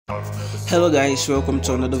Hello guys, welcome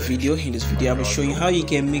to another video. In this video I will show you how you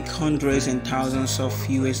can make hundreds and thousands of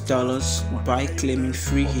US dollars by claiming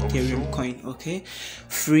free Ethereum coin. Okay,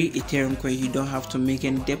 free Ethereum coin. You don't have to make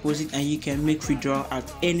any deposit and you can make withdrawal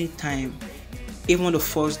at any time. Even on the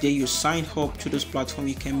first day you sign up to this platform,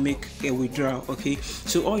 you can make a withdrawal. Okay,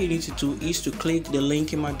 so all you need to do is to click the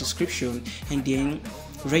link in my description and then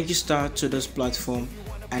register to this platform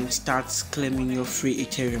and start claiming your free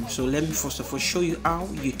Ethereum. So let me first of all show you how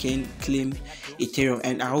you can claim Ethereum,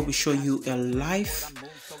 and I will be showing you a live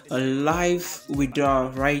withdrawal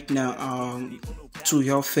right now to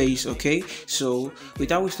your face. Okay, so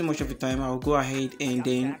without wasting much of your time, I'll go ahead and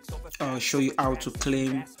then show you how to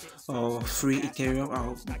claim free Ethereum.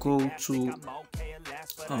 I'll go to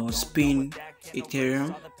spin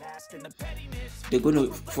Ethereum. They're going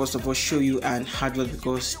to first of all show you an advert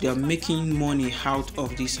because they are making money out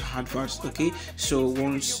of these adverts. Okay, so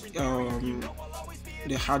once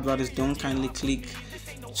the advert is done, kindly click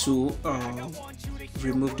to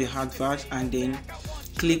remove the advert and then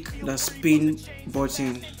click the spin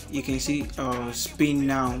button. You can see spin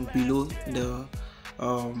now below the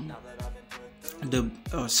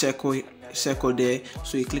circle there,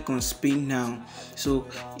 so you click on spin now. So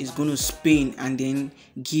it's going to spin and then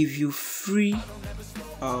give you free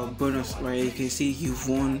bonus, right? You can see you've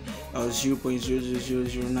won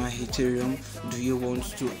 0.0009 Ethereum. Do you want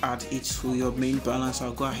to add it to your main balance?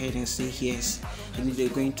 I'll go ahead and say yes, and they're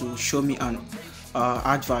going to show me an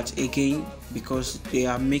advert again because they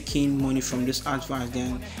are making money from this advert.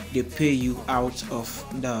 Then they pay you out of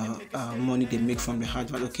the money they make from the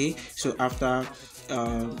advert. Okay, so after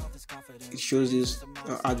it shows this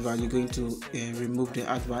advert, you're going to remove the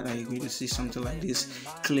advert and you're going to see something like this: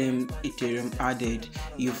 claim Ethereum added.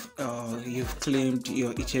 You've claimed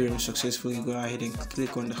your Ethereum successfully. Go ahead and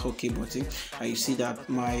click on the OK button and you see that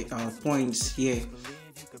my points here,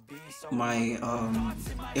 my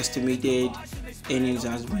estimated earnings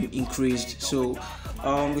has been increased. So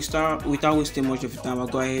we start without wasting much of time. I'll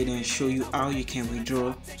go ahead and show you how you can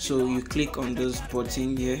withdraw. So you click on this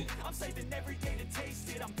button here.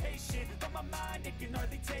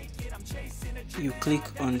 You click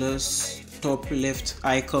on this top left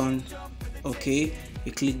icon. Okay,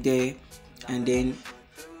 you click there, and then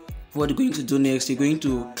what you're going to do next, you're going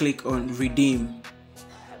to click on redeem.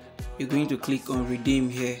 You're going to click on redeem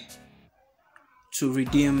here to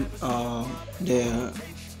redeem the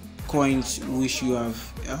coins which you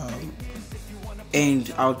have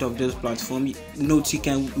earned out of this platform. Note, you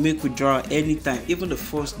can make withdrawal anytime. Even the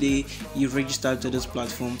first day you register to this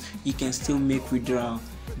platform, you can still make withdrawal.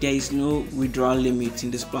 There is no withdrawal limit in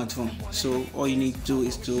this platform. So all you need to do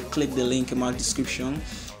is to click the link in my description,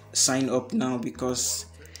 sign up now, because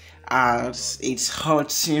as it's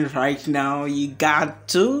hot right now, you got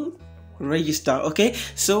to register. Okay,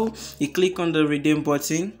 so you click on the redeem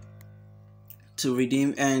button to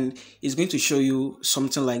redeem, and it's going to show you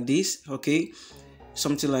something like this. Okay,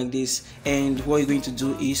 something like this, and what you're going to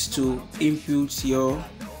do is to input your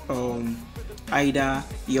either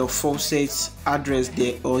your Faucet address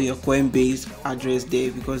there or your Coinbase address there,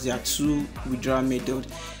 because there are two withdrawal methods.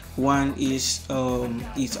 One is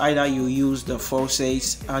it's either you use the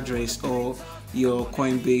Faucet address or your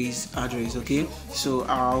Coinbase address. Okay, so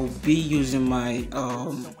I'll be using my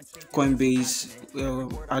Coinbase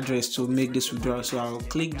address to make this withdrawal. So I'll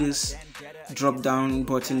click this drop down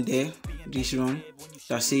button there, this one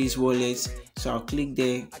that says wallet. So I'll click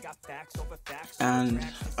there, and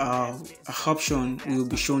an option will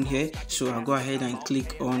be shown here. So I'll go ahead and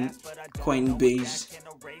click on Coinbase.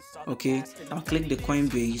 Okay, I'll click the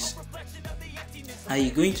Coinbase, and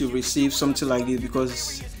you're going to receive something like this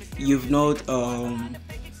because you've not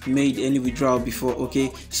made any withdrawal before.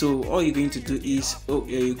 Okay, so all you're going to do is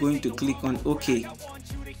you're going to click on OK.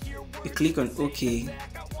 You click on OK,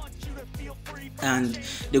 and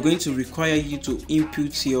they're going to require you to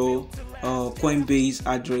input your Coinbase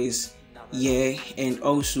address here and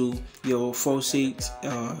also your Faucet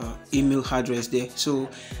email address there. So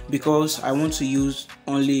because I want to use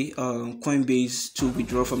only Coinbase to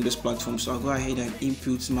withdraw from this platform, so I'll go ahead and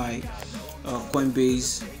input my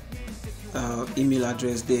Coinbase email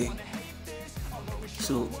address there.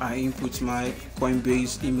 So I input my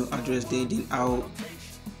Coinbase email address there, then I'll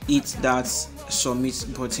hit that submit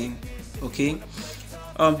button. Okay,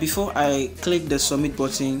 before I click the submit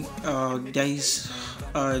button, there is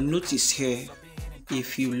a notice here.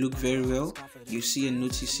 If you look very well, you see a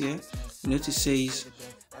notice here. Notice says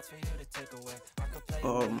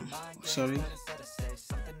sorry,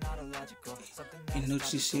 a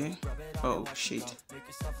notice here. Oh shit,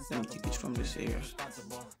 let me take it from this area.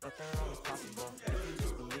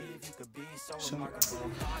 So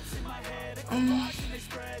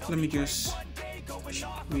let me just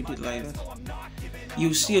read it like that.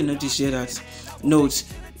 You see a notice here that note,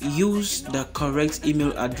 use the correct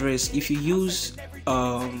email address. If you use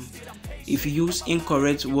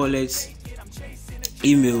incorrect wallet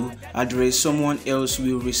email address, someone else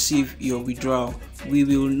will receive your withdrawal. We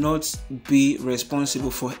will not be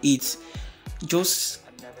responsible for it. Just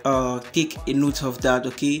take a note of that,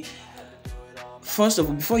 okay? First of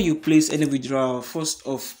all, before you place any withdrawal, first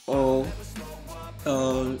of all,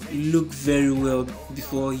 look very well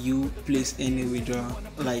before you place any withdrawal.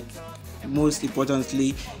 Like, most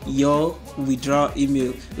importantly, your withdrawal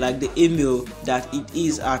email, like the email that it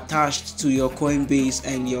is attached to your Coinbase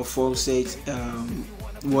and your Faucet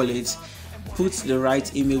wallet. Put the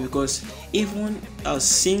right email, because even a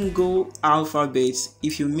single alphabet,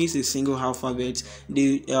 if you miss a single alphabet,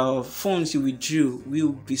 the funds you withdrew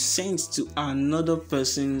will be sent to another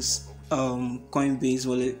person's Coinbase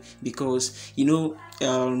wallet, because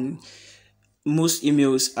most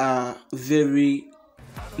emails are very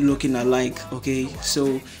looking alike. Okay,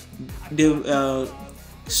 so the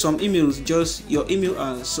some emails, just your email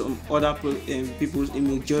and some other people's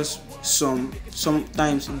email, just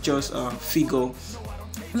sometimes just a figure.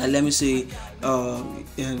 Like, let me say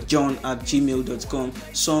john@gmail.com.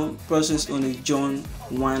 Some persons only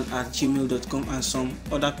john1@gmail.com, and some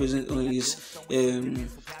other person only is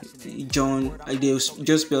John, they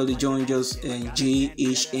just spell the John just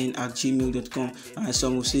JHN@gmail.com, and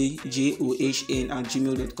some will say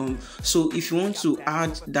JOHN@gmail.com. So if you want to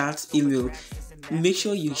add that email, make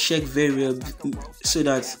sure you check very well, so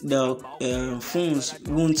that the funds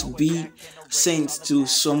won't be sent to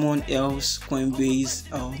someone else Coinbase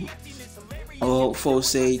or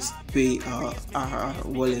Faucet Pay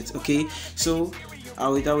wallet. Okay, so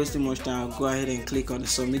without wasting much time, I'll go ahead and click on the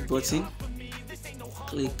submit button.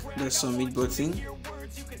 Click the submit button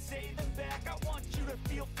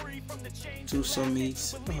to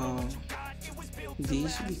submit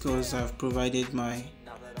this, because I've provided my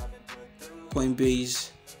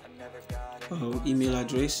Coinbase email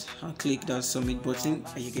address. I'll click that submit button,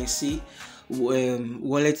 and you can see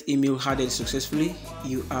wallet email added successfully.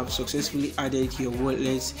 You have successfully added your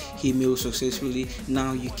wallet email successfully.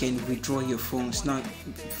 Now you can withdraw your funds. Now,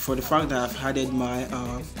 for the fact that I've added my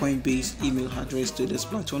Coinbase email address to this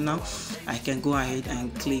platform, now I can go ahead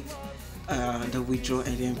and click the withdraw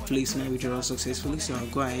and then place my withdrawal successfully. So I'll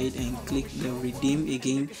go ahead and click the redeem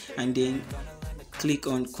again, and then click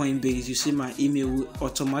on Coinbase. You see my email will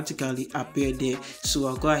automatically appear there. So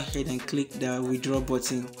I'll go ahead and click the withdraw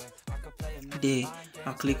button there.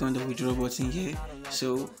 I'll click on the withdraw button here.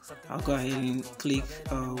 So I'll go ahead and click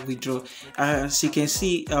withdraw. As you can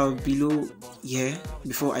see below here,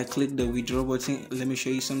 before I click the withdraw button, let me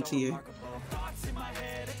show you something here.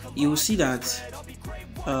 You will see that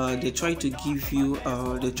they try to give you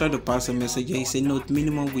they try to pass a message here. It's a note,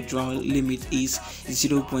 minimum withdrawal limit is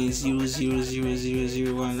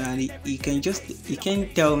 0.000001, and you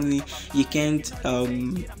can't tell me you can't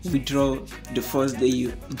withdraw the first day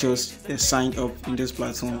you just signed up in this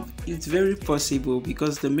platform. It's very possible,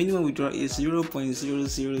 because the minimum withdrawal is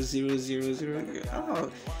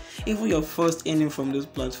 0.000000. Even your first earning from this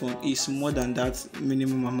platform is more than that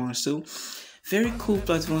minimum amount. So very cool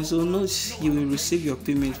platform. So note, you will receive your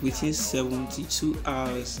payment within 72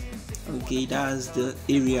 hours. Okay, that's the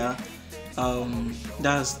area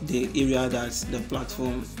that the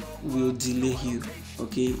platform will delay you.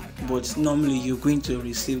 Okay, but normally you're going to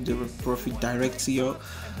receive the profit direct to your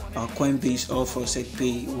Coinbase or Faucet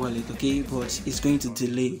Pay wallet. Okay, but it's going to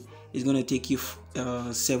delay. It's going to take you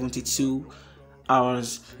 72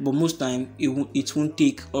 hours, but most time it won't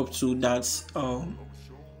take up to that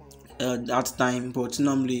that time, but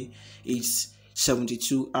normally it's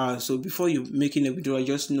 72 hours. So before you making a withdrawal,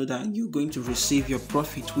 just know that you're going to receive your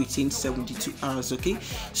profit within 72 hours. Okay,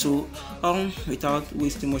 so without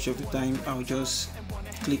wasting much of the time, I'll just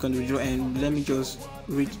click on the withdraw, and let me just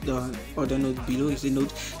read the other note below. Is the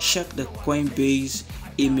note, check the Coinbase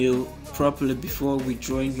email properly before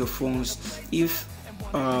withdrawing your funds. If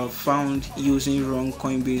found using wrong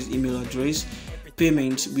Coinbase email address,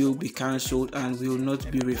 payment will be cancelled and will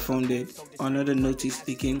not be refunded. Another notice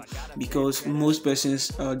again, because most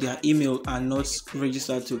persons their email are not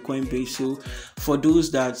registered to Coinbase. So for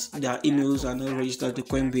those that their emails are not registered to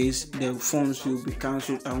Coinbase, the funds will be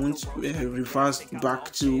cancelled and won't reverse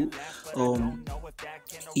back to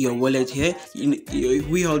your wallet here.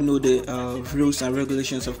 We all know the rules and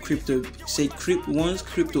regulations of crypto. Said once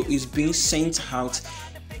crypto is being sent out,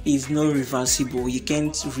 is not reversible. You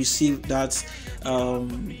can't receive that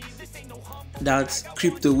that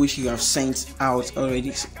crypto which you have sent out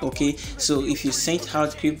already. Okay, so if you sent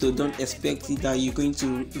out crypto, don't expect it that you're going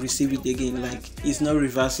to receive it again. Like, it's not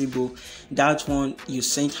reversible. That one you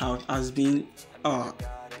sent out has been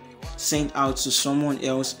sent out to someone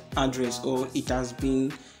else address, or it has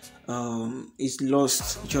been is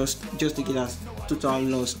lost, just take it as total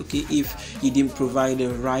loss. Okay, if you didn't provide the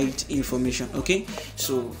right information. Okay,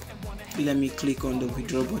 so let me click on the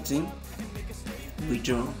withdraw button.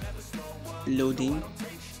 Withdraw, loading.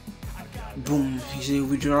 Boom, you see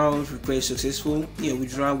withdrawal request successful. Your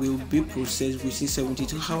withdrawal will be processed within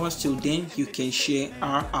 72 hours. Till then, you can share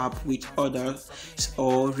our app with others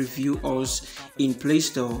or review us in Play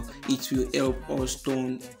Store. It will help us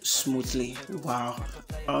turn smoothly. Wow.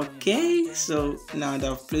 Okay, so now that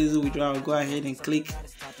I've placed the withdrawal, go ahead and click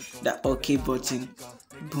the OK button.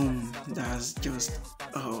 Boom, that's just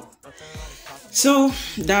so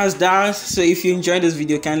that's that. So if you enjoyed this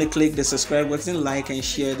video, kindly click the subscribe button, like and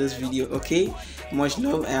share this video. Okay, much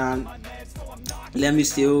love. And let me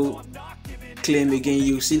still claim again.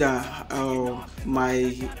 You see that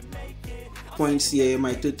my points here,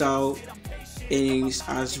 my total earnings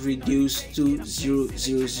has reduced to 000.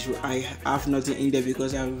 I have nothing in there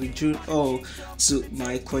because I withdrew all to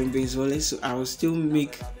my Coinbase wallet. So I will still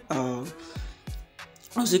make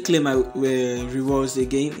also claim my rewards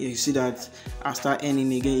again. You see that I start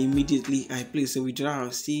earning again immediately. I place a withdrawal,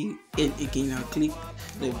 I'll see earn again. I'll click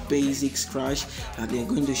the basic scratch, and they're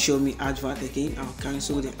going to show me advert again. I'll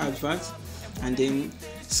cancel the advert and then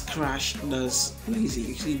scratch does easy.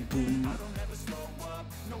 You see, boom,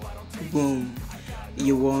 boom.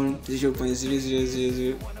 You want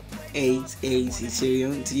 0.00088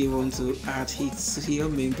 Ethereum. Do you want to add it to your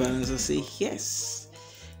main balance? I'll say yes.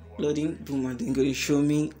 Loading, boom, and then going to show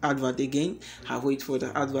me advert again. I wait for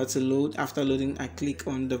the advert to load. After loading, I click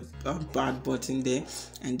on the bad button there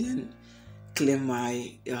and then claim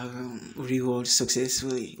my reward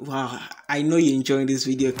successfully. Wow, I know you enjoyed this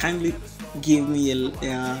video. Kindly give me a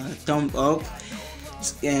thumb up,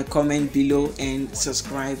 comment below, and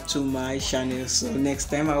subscribe to my channel. So next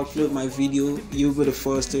time I upload my video, you'll be the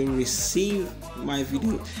first to receive my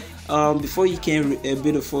video. Before you can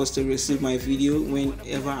be the first to receive my video,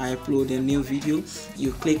 whenever I upload a new video,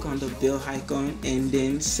 you click on the bell icon and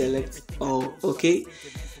then select all. Okay,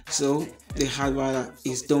 so the hardware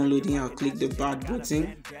is downloading. I'll click the bad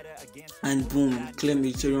button and boom, claim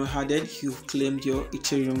Ethereum added. You've claimed your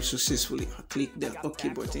Ethereum successfully. I'll click the OK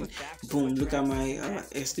button. Boom, look at my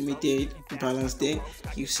estimated balance there.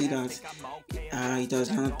 You see that it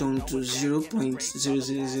has now turned to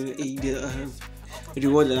 0.0008.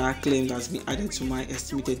 Reward that I claimed has been added to my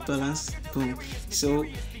estimated balance. Boom. So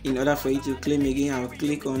in order for you to claim again, I'll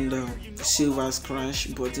click on the silver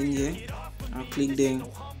scratch button here. I'll click then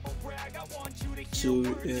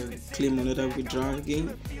to claim another withdrawal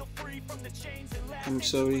again. I'm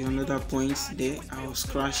sorry, another point there. I'll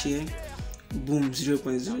scratch here. Boom,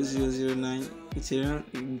 0.0009 Ethereum.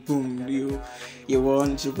 Boom, you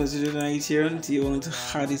want 0.09 Ethereum? Do you want to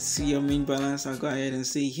add it to your main balance? I'll go ahead and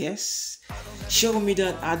say yes. Show me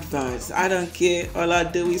that advert. I don't care. All I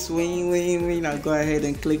do is win. I'll go ahead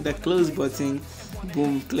and click the close button.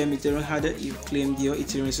 Boom, claim Ethereum added. You claimed your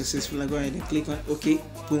Ethereum successfully. I'll go ahead and click on OK.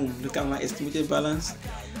 Boom, look at my estimated balance.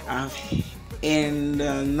 And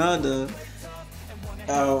another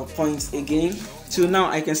points again. So now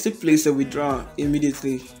I can still place a withdrawal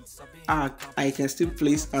immediately. I can still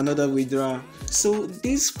place another withdrawal. So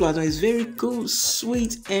this platform is very cool,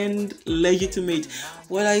 sweet, and legitimate.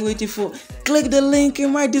 What are you waiting for? Click the link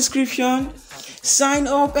in my description, sign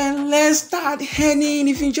up, and let's start earning.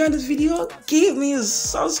 If you enjoyed this video, give me a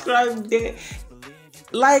subscribe there,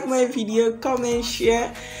 like my video, comment,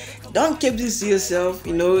 share. Don't keep this to yourself.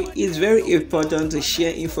 You know, it's very important to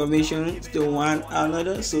share information to one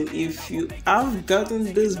another. So if you have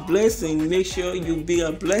gotten this blessing, make sure you be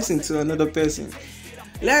a blessing to another person.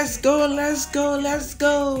 Let's go.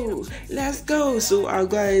 So I'll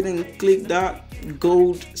go ahead and click that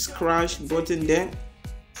gold scratch button there.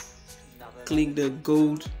 Click the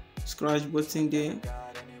gold scratch button there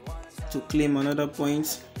to claim another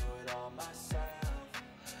point.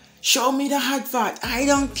 Show me the advert. I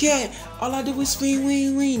don't care. All I do is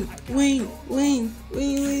win.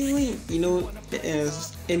 You know,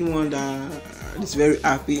 as anyone that is very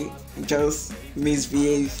happy, just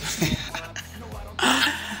misbehave.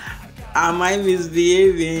 Am I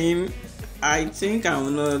misbehaving? I think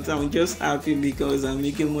I'm not. I'm just happy because I'm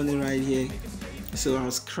making money right here. So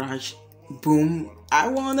I'll scratch. Boom. I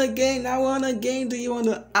won again. Do you want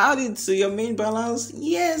to add it to your main balance?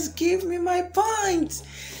 Yes, give me my points.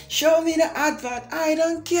 Show me the advert. I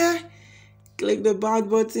don't care. click the back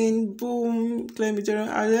button, boom, claim Ethereum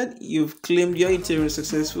added. You've claimed your Ethereum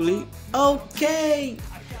successfully. Okay,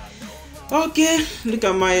 look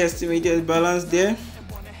at my estimated balance there,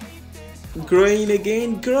 growing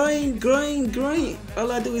again, growing.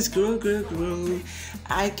 All I do is grow.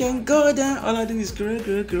 I can go down, all I do is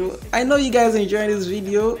grow. I know you guys enjoyed this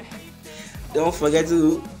video. Don't forget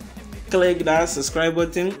to click that subscribe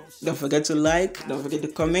button. Don't forget to like, don't forget to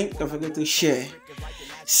comment, don't forget to share.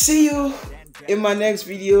 See you in my next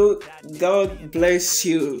video. God bless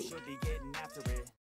you.